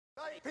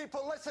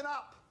People, listen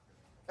up.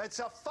 It's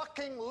a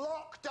fucking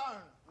lockdown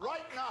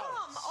right now.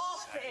 Come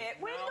off it.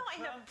 We're not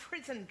in a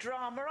prison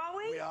drama, are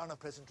we? We are in a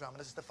prison drama.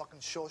 This is the fucking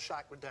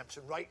Shawshank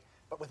Redemption, right?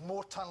 But with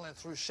more tunneling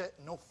through shit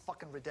and no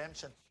fucking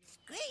redemption.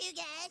 Screw you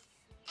guys.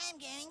 I'm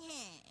going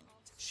home.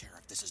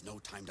 Sheriff, this is no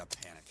time to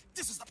panic.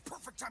 This is the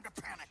perfect time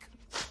to panic.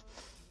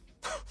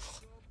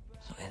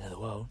 It's not the end of the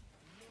world.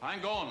 I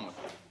ain't going with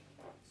you.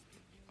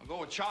 I'll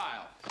go with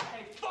Child.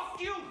 Hey, fuck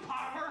you,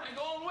 Palmer! I'm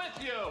going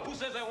with you. Who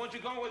says I want you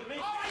going with me?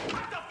 All right,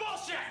 cut the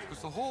bullshit!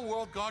 Has the whole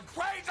world gone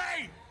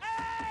crazy?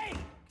 Hey!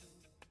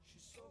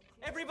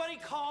 Everybody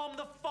calm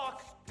the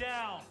fuck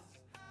down.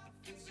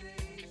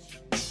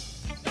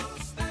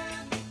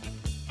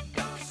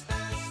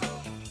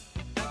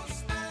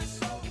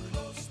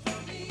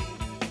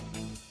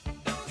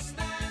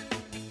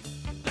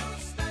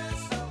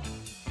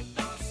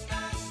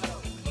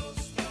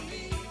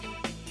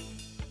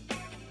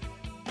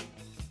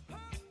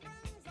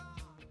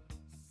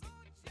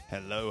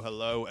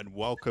 Hello, and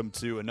welcome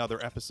to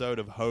another episode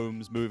of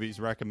Holmes Movies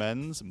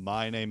Recommends.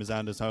 My name is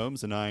Anders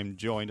Holmes, and I'm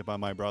joined by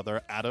my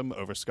brother Adam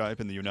over Skype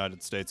in the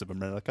United States of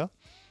America.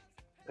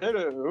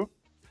 Hello.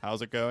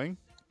 How's it going?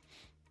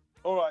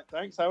 All right,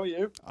 thanks. How are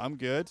you? I'm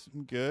good.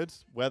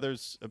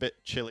 Weather's a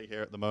bit chilly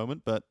here at the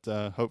moment, but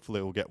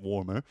hopefully it will get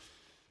warmer.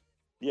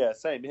 Yeah,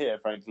 same here,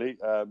 frankly.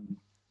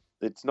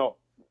 It's not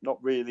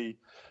really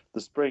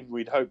the spring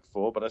we'd hoped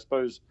for, but I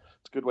suppose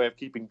it's a good way of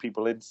keeping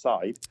people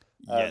inside.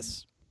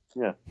 Yes.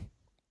 Yeah.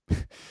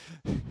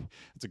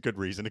 It's a good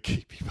reason to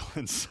keep people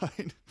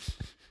inside.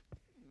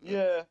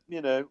 Yeah,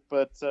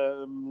 but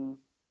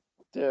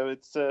yeah,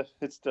 it's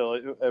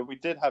still. We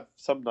did have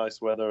some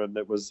nice weather, and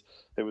it was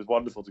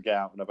wonderful to get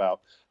out and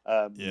about.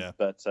 Yeah.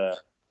 But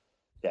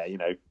yeah,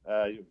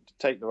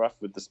 take the rough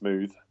with the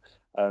smooth.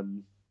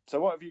 So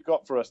what have you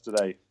got for us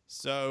today?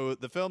 So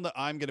the film that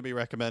I'm going to be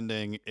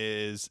recommending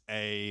is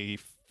a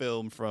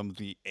film from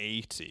the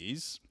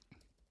 80s.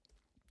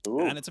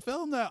 Ooh. And it's a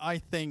film that I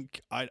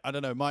think, I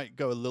don't know, might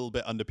go a little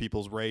bit under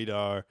people's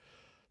radar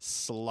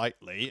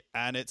slightly.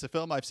 And it's a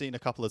film I've seen a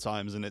couple of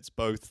times, and it's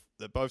both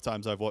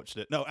times I've watched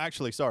it. No,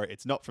 actually, sorry,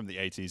 it's not from the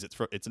 80s.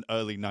 It's an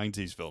early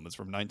 90s film. It's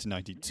from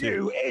 1992.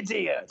 You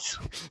idiot!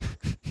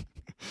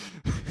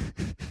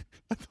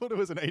 I thought it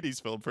was an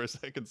 80s film for a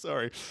second.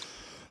 Sorry.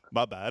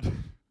 My bad.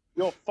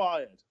 You're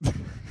fired.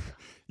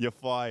 You're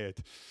fired.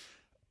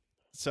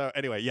 So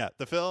anyway, yeah,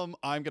 the film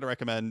I'm going to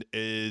recommend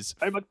is...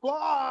 Hey,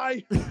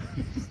 McFly!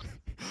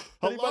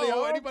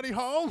 Hello, anybody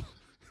home?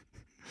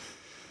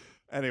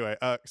 Anyway,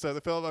 so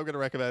the film I'm going to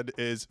recommend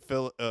is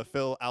Phil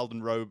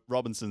Alden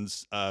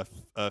Robinson's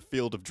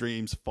Field of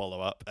Dreams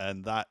follow-up,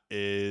 and that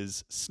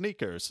is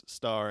Sneakers,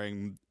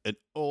 starring an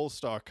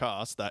all-star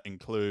cast that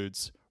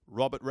includes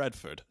Robert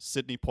Redford,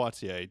 Sidney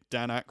Poitier,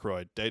 Dan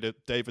Aykroyd, David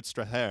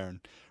Strathairn,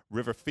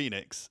 River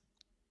Phoenix,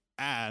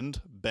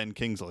 and Ben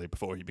Kingsley,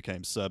 before he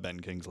became Sir Ben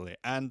Kingsley,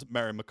 and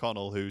Mary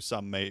McConnell, who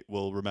some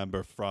will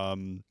remember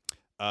from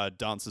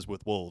Dances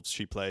with Wolves.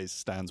 She plays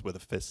Stands with a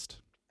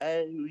Fist.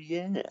 Oh,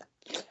 yeah.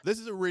 This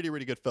is a really,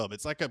 really good film.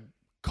 It's like a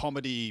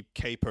comedy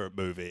caper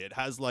movie. It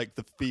has like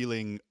the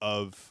feeling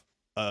of...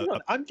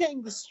 I'm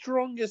getting the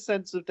strongest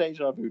sense of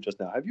deja vu just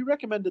now. Have you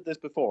recommended this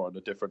before on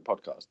a different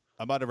podcast?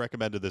 I might have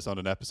recommended this on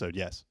an episode,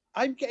 yes.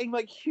 I'm getting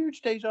like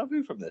huge deja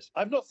vu from this.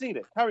 I've not seen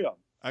it. Carry on.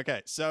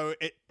 Okay, so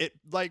it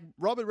like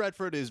Robert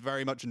Redford is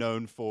very much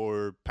known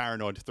for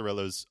paranoid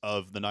thrillers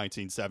of the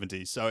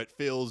 1970s. So it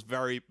feels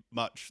very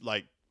much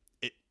like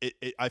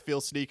I feel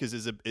Sneakers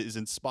is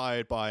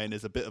inspired by and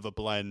is a bit of a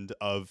blend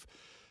of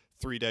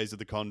 3 Days of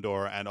the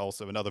Condor and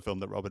also another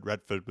film that Robert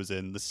Redford was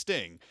in, The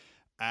Sting.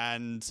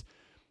 And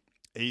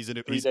he's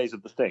 3 Days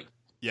of the Sting.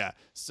 Yeah.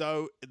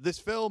 So this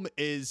film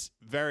is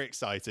very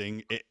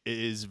exciting. It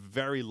is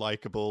very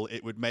likable.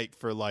 It would make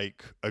for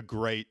like a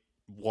great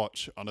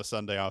watch on a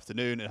Sunday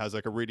afternoon. It has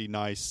like a really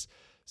nice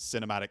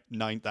cinematic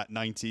that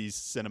 90s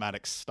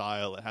cinematic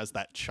style. It has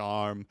that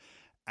charm,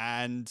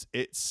 and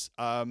it's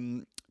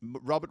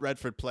Robert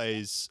Redford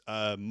plays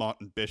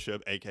Martin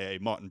Bishop, aka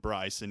Martin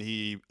Bryce, and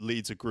he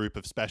leads a group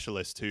of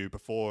specialists who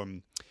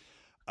perform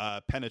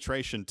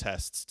penetration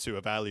tests to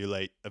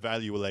evaluate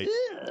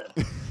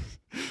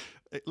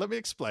let me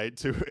explain,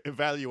 to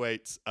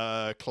evaluate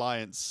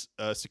clients'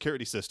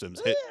 security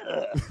systems.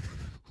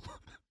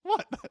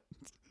 What?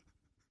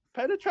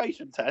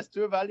 Penetration test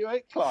to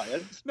evaluate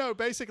clients? No,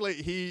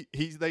 basically,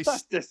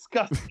 That's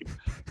disgusting.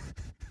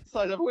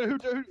 So,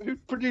 who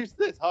produced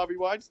this? Harvey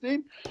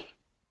Weinstein?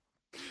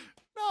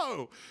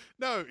 No.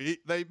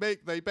 They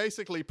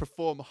basically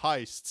perform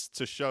heists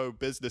to show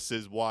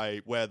businesses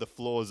where the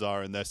flaws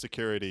are in their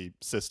security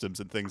systems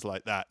and things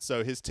like that.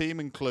 So his team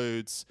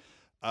includes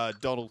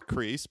Donald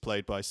Creese,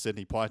 played by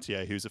Sidney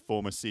Poitier, who's a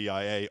former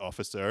CIA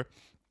officer.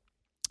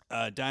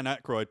 Dan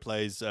Aykroyd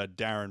plays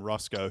Darren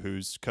Roscoe,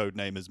 whose code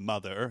name is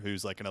Mother,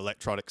 who's like an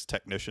electronics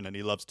technician, and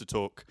he loves to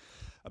talk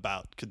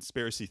about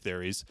conspiracy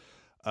theories.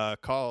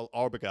 Carl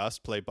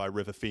Arbogast, played by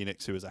River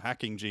Phoenix, who is a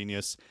hacking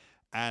genius,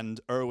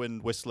 and Erwin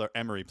Whistler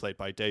Emery, played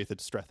by David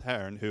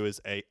Strathairn, who is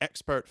a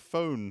expert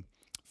phone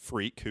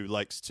freak who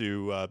likes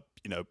to,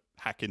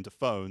 hack into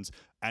phones,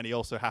 and he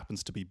also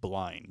happens to be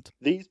blind.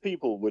 These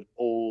people would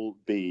all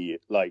be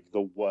like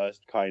the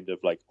worst kind of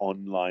like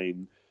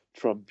online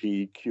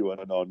Trumpy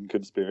QAnon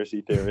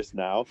conspiracy theorists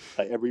now.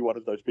 Like every one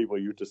of those people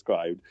you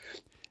described.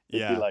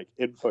 It'd be like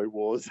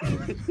InfoWars.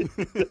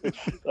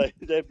 Like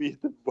there'd be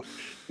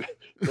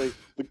the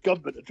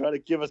government are trying to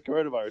give us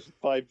coronavirus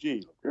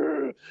 5G.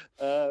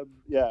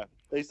 Yeah,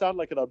 they sound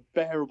like an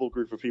unbearable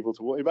group of people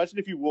to walk. Imagine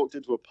if you walked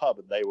into a pub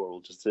and they were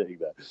all just sitting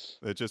there.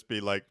 It'd just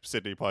be like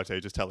Sidney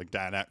Poitier just telling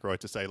Dan Aykroyd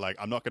to say, like,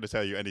 I'm not going to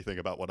tell you anything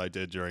about what I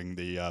did during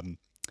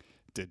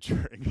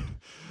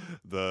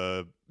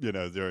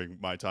during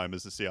my time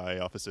as a CIA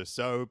officer.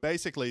 So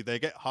basically they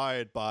get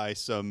hired by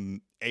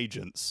some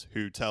agents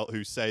who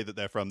say that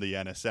they're from the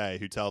NSA,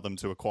 who tell them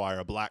to acquire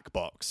a black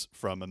box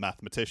from a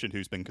mathematician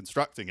who's been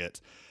constructing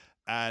it.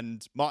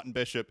 And Martin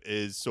Bishop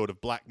is sort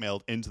of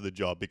blackmailed into the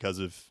job because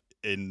of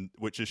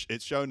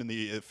it's shown in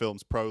the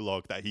film's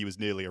prologue that he was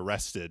nearly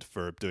arrested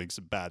for doing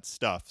some bad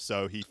stuff.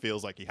 So he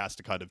feels like he has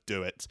to kind of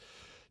do it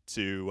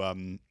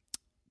to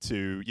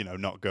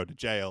not go to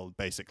jail,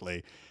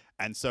 basically.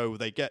 And so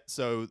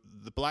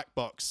the black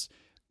box,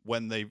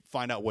 when they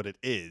find out what it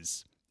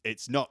is,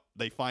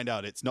 they find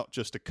out it's not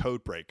just a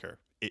code breaker.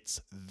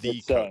 It's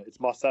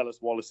Marcellus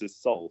Wallace's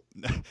soul.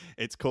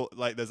 It's called,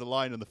 like, there's a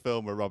line in the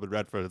film where Robert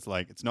Redford is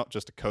like, it's not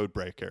just a code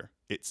breaker,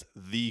 it's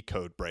the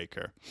code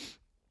breaker.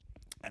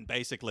 And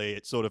basically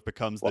it sort of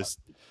becomes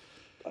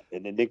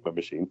an Enigma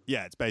machine.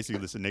 Yeah, it's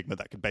basically this Enigma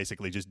that can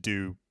basically just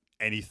do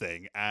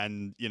anything.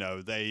 And,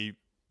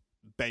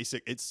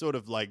 it's sort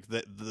of like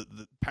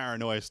the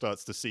paranoia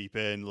starts to seep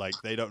in. Like,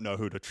 they don't know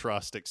who to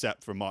trust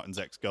except for Martin's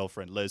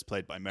ex-girlfriend Liz,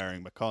 played by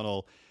Marion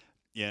McConnell.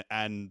 Yeah,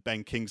 and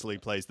Ben Kingsley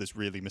plays this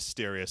really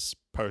mysterious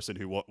person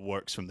who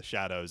works from the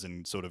shadows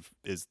and sort of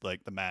is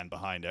like the man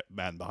behind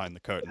the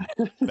curtain,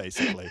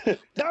 basically. No.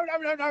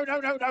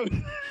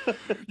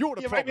 You're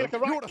the problem.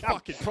 You're the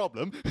fucking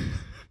problem.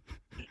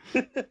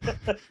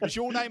 Is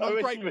your name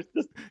ungrateful?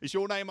 Is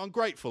your name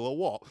ungrateful or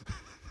what?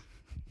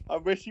 I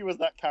wish he was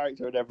that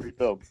character in every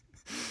film.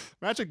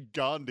 Imagine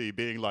Gandhi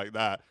being like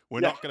that. We're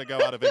not going to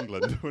go out of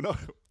England. We're not.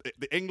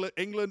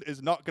 England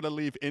is not going to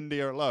leave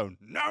India alone.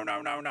 No.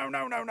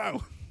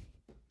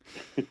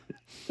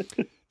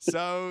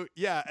 So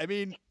yeah, I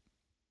mean,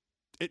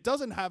 it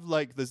doesn't have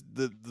like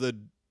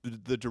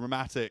the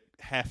dramatic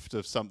heft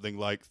of something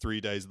like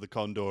 3 Days of the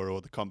Condor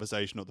or The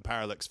Conversation or The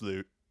Parallax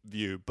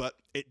View, but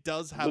it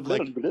does have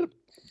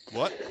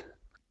what?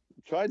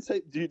 Try and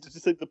say, did you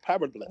say The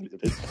Parallax?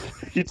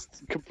 You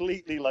just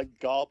completely like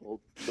garbled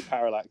The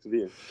Parallax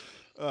View.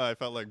 I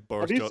felt like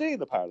Boris. Have you seen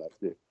The Parallax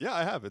View? Yeah,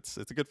 I have. It's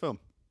a good film.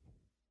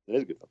 It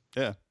is a good film.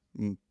 Yeah.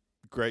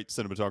 Great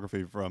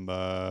cinematography from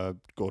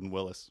Gordon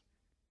Willis.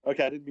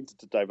 Okay, I didn't mean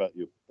to divert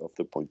you off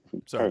the point.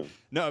 Sorry.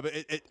 No, but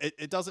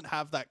it doesn't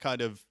have that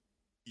kind of,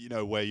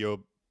 where you're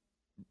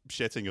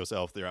shitting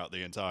yourself throughout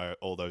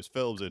all those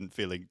films and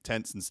feeling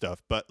tense and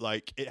stuff. But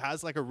like, it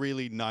has like a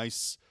really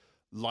nice,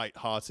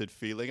 light-hearted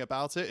feeling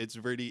about it. It's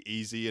really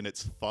easy and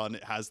it's fun.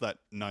 It has that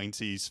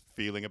 90s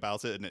feeling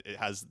about it, and it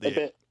has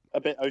a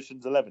bit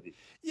Ocean's 11-y.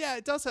 Yeah,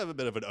 it does have a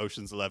bit of an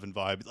Ocean's 11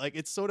 vibe. Like,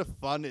 it's sort of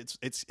fun.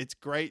 It's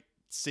great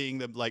seeing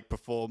them like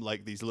perform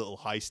like these little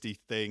heisty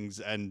things,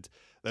 and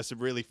there's some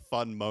really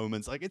fun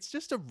moments. Like, it's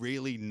just a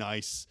really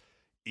nice,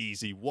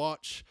 easy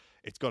watch.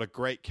 It's got a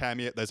great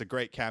cameo. There's a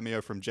great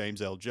cameo from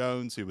James L.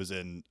 Jones, who was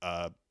in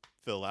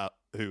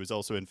who was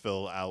also in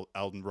Phil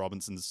Alden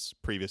Robinson's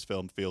previous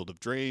film Field of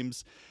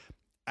Dreams.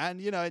 And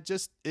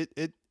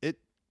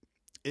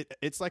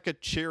it's like a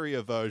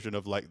cheerier version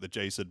of like the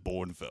Jason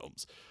Bourne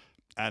films.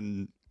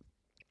 And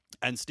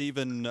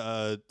Stephen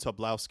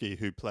Tobolowsky,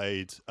 who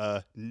played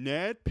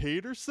Ned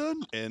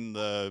Peterson in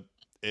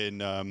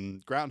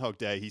Groundhog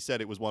Day, he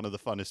said it was one of the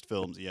funnest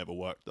films he ever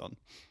worked on.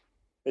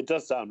 It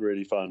does sound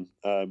really fun.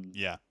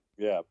 Yeah.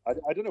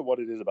 I don't know what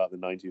it is about the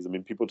 90s. I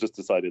mean, people just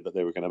decided that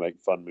they were going to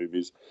make fun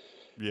movies.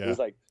 Yeah. It was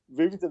like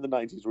movies in the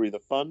 90s were either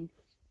fun,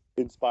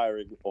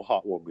 inspiring, or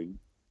heartwarming.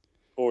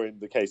 Or in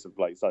the case of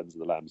like Silence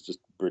of the Lambs, just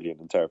brilliant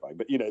and terrifying.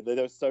 But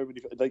there's so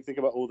many. Like, think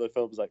about all the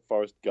films like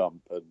Forrest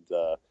Gump and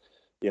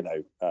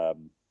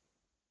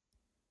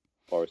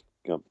Forrest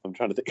Gump. I'm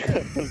trying to think.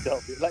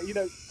 Philadelphia. Like,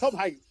 Tom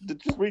Hanks.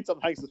 Just read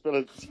Tom Hanks'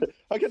 Philadelphia.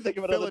 I can think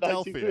of another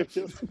 90s movie.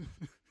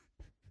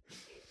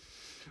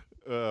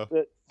 But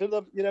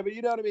you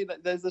know what I mean.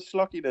 Like, there's the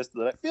schlockiness to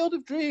that. Like, Field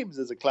of Dreams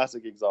is a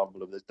classic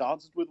example of this.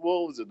 Dances with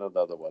Wolves is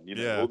another one.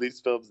 All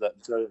these films that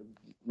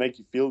make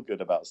you feel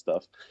good about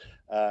stuff.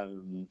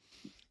 And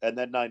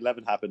then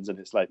 9/11 happens and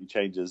it slightly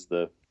changes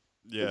the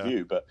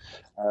view. But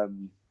I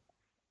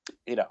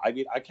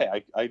mean,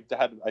 okay,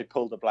 I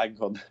pulled a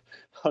blank on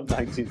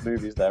 90s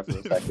movies there for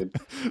a second.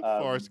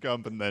 Forrest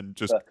Gump and then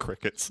just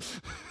crickets.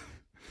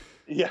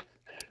 Yeah,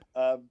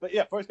 but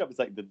yeah, Forrest Gump is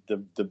like the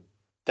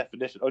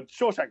definition. Oh,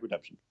 Shawshank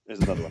Redemption is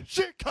another one.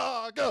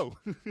 Chicago.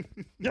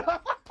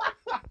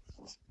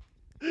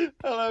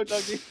 Hello,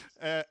 Dougie.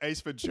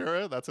 Ace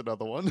Ventura, that's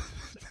another one.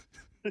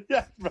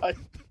 Yeah, right.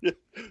 Yeah.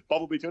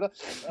 Bumblebee tuna.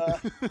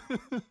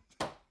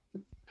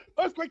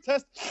 Earthquake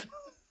test.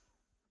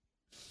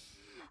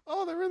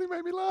 oh, they really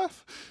made me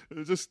laugh.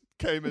 It just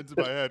came into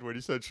my head when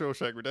you said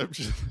Shawshank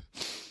Redemption.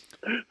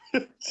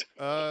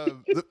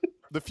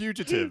 The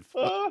Fugitive.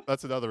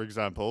 That's another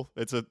example.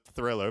 It's a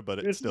thriller, but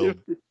it's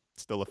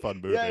still a fun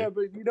movie. Yeah,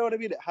 but you know what I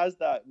mean? It has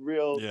that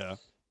real... Yeah.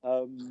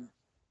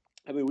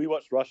 I mean, we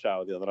watched Rush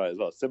Hour the other night as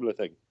well. Similar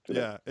thing.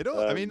 Yeah.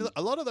 I mean,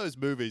 a lot of those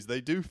movies, they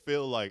do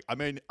feel like... I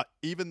mean,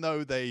 even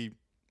though they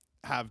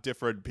have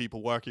different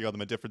people working on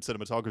them and different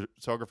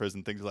cinematographers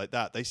and things like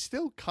that, they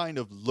still kind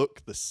of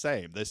look the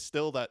same. There's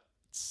still that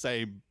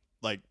same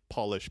like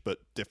polish but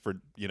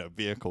different,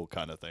 vehicle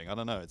kind of thing. I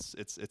don't know.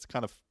 It's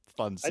kind of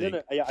fun seeing. I don't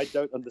know. Yeah, I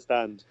don't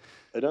understand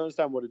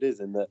what it is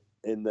in the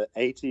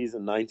 80s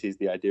and 90s.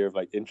 The idea of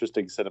like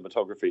interesting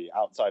cinematography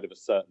outside of a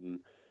certain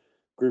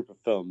group of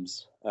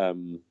films,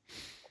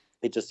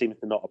 it just seems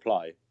to not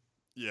apply.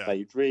 Yeah,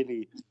 like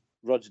really,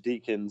 Roger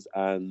Deakins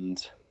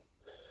and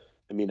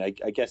I mean, I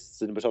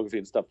guess cinematography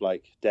and stuff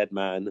like Dead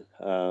Man,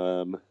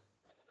 but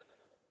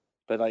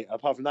like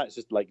apart from that, it's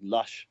just like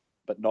lush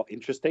but not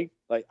interesting.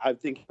 Like I'm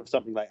thinking of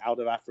something like Out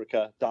of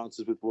Africa,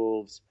 Dances with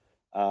Wolves.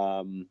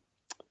 The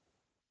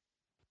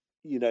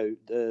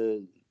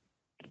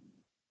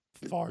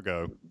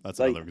Fargo. That's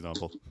like, another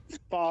example.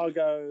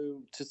 Fargo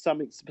to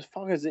some extent.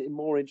 Fargo's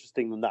more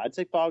interesting than that. I'd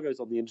say Fargo's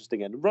on the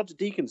interesting end. Roger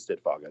Deakins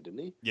did Fargo, didn't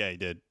he? Yeah, he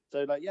did.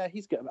 So like, yeah,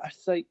 he's good.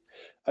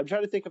 I'm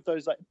trying to think of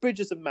those like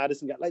Bridges of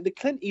Madison, like the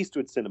Clint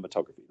Eastwood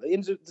cinematography.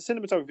 The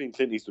cinematography in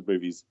Clint Eastwood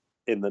movies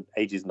in the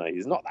 80s and 90s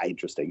is not that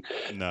interesting.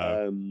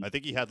 No, I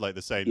think he had like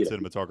the same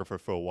cinematographer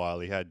for a while.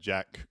 He had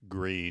Jack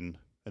Green,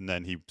 and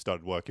then he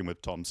started working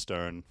with Tom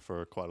Stern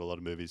for quite a lot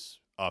of movies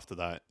after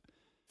that.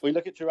 We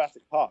look at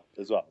Jurassic Park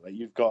as well. Like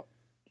you've got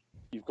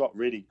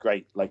really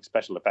great like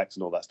special effects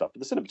and all that stuff,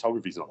 but the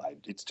cinematography's not that.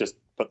 It's just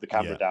put the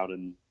camera down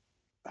and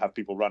have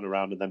people run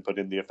around and then put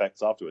in the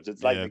effects afterwards.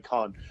 It's like they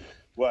can't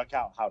work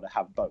out how to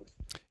have both.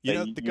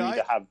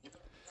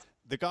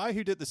 The guy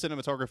who did the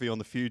cinematography on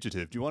The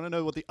Fugitive, do you want to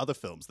know what the other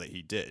films that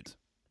he did?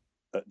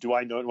 Do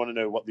I want to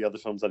know what the other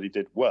films that he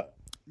did were?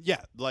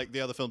 Yeah, like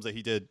the other films that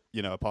he did,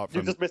 apart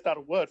from... You just missed out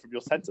a word from your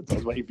sentence. I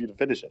was waiting for you to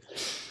finish it.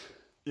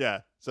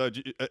 Yeah, so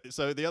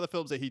the other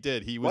films that he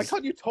did, he was... Why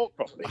can't you talk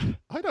properly?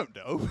 I don't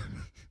know.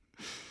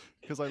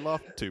 Because I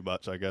laughed too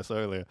much, I guess,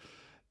 earlier.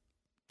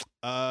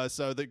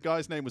 So the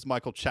guy's name was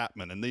Michael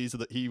Chapman, and these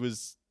are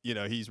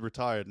he's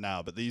retired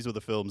now, but these were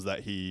the films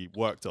that he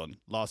worked on.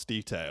 Last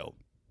Detail,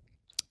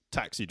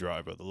 Taxi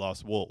Driver, The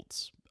Last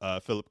Waltz,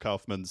 Philip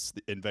Kaufman's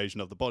The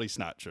Invasion of the Body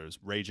Snatchers,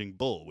 Raging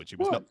Bull, which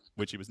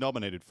he was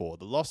nominated for,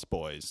 The Lost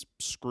Boys,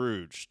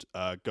 Scrooged,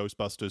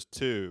 Ghostbusters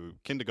 2,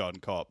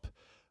 Kindergarten Cop,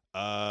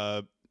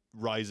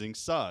 Rising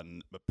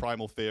Sun,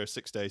 Primal Fear,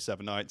 6 Days,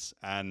 7 Nights,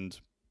 and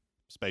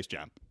Space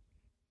Jam.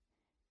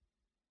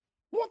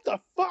 What the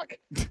fuck?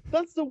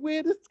 That's the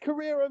weirdest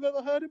career I've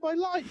ever heard in my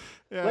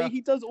life. Yeah. Like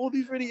he does all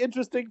these really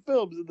interesting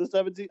films in the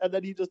 70s, and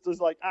then he just does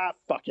like,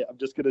 fuck it, I'm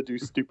just gonna do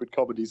stupid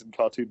comedies and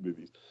cartoon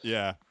movies.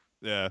 Yeah,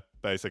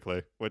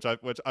 basically. Which I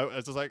was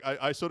just like,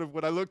 I sort of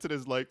when I looked at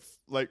his like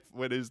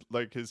when his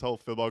whole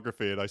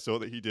filmography, and I saw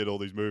that he did all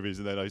these movies,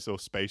 and then I saw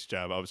Space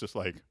Jam, I was just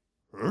like,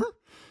 huh?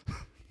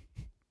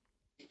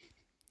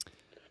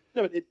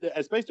 No,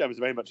 Space Jam is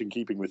very much in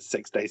keeping with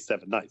 6 Days,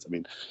 7 Nights. I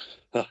mean,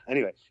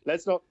 anyway,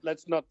 let's not. We're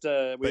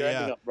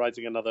ending up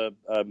writing another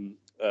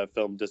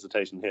film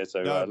dissertation here,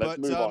 so let's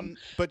move on.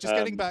 But just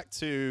getting back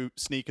to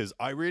Sneakers,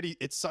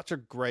 it's such a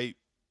great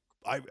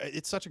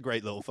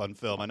little fun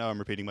film. I know I'm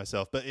repeating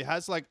myself, but it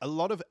has like a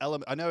lot of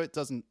element. I know it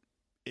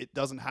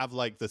doesn't have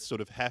like the sort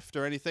of heft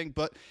or anything,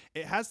 but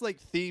it has like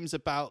themes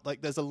about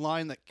like there's a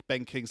line that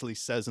Ben Kingsley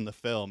says in the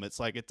film. It's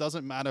like it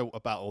doesn't matter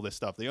about all this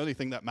stuff. The only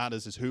thing that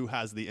matters is who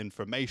has the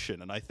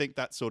information, and I think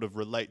that sort of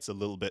relates a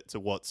little bit to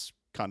what's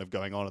kind of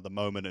going on at the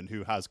moment and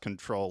who has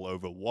control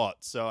over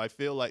what. So I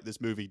feel like this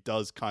movie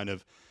does kind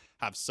of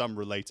have some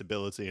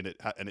relatability, and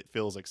it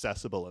feels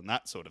accessible in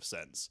that sort of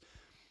sense.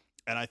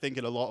 And I think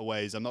in a lot of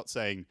ways, I'm not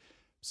saying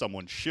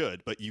someone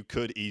should, but you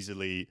could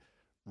easily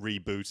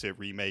reboot it,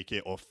 remake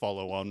it, or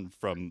follow on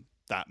from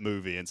that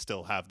movie and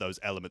still have those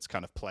elements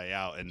kind of play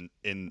out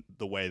in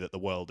the way that the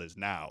world is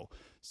now.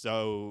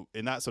 So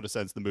in that sort of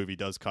sense, the movie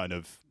does kind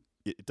of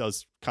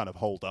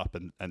hold up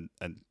and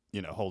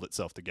hold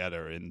itself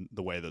together in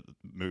the way that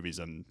movies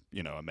are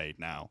made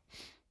now,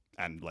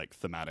 and like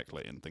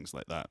thematically and things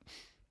like that.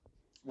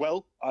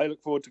 Well, I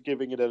look forward to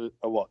giving it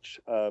a watch.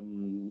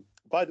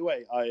 By the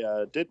way,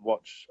 I did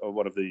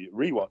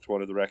rewatch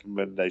one of the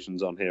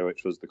recommendations on here,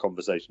 which was The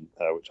Conversation,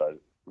 which I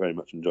very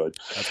much enjoyed.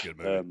 That's a good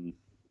movie.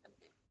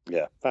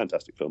 Yeah,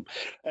 fantastic film.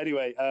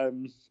 Anyway,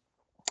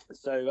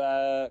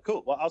 so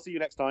cool. Well, I'll see you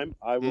next time.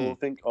 I will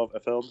think of a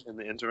film in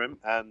the interim,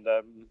 and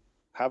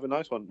have a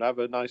nice one. Have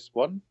a nice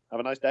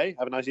day.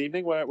 Have a nice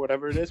evening,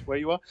 whatever it is, where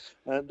you are.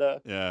 And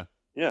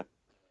yeah.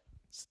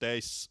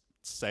 Stay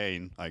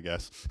sane, I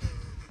guess.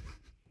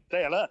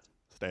 Stay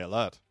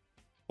alert.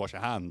 Wash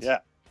your hands. Yeah.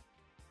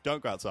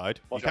 Don't go outside.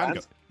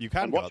 You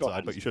can go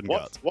outside, but you shouldn't go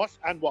outside.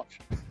 Watch.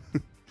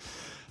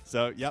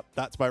 So, yep,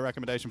 that's my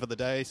recommendation for the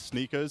day.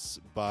 Sneakers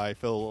by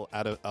Phil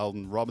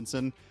Alden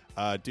Robinson.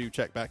 Do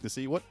check back to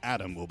see what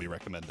Adam will be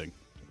recommending.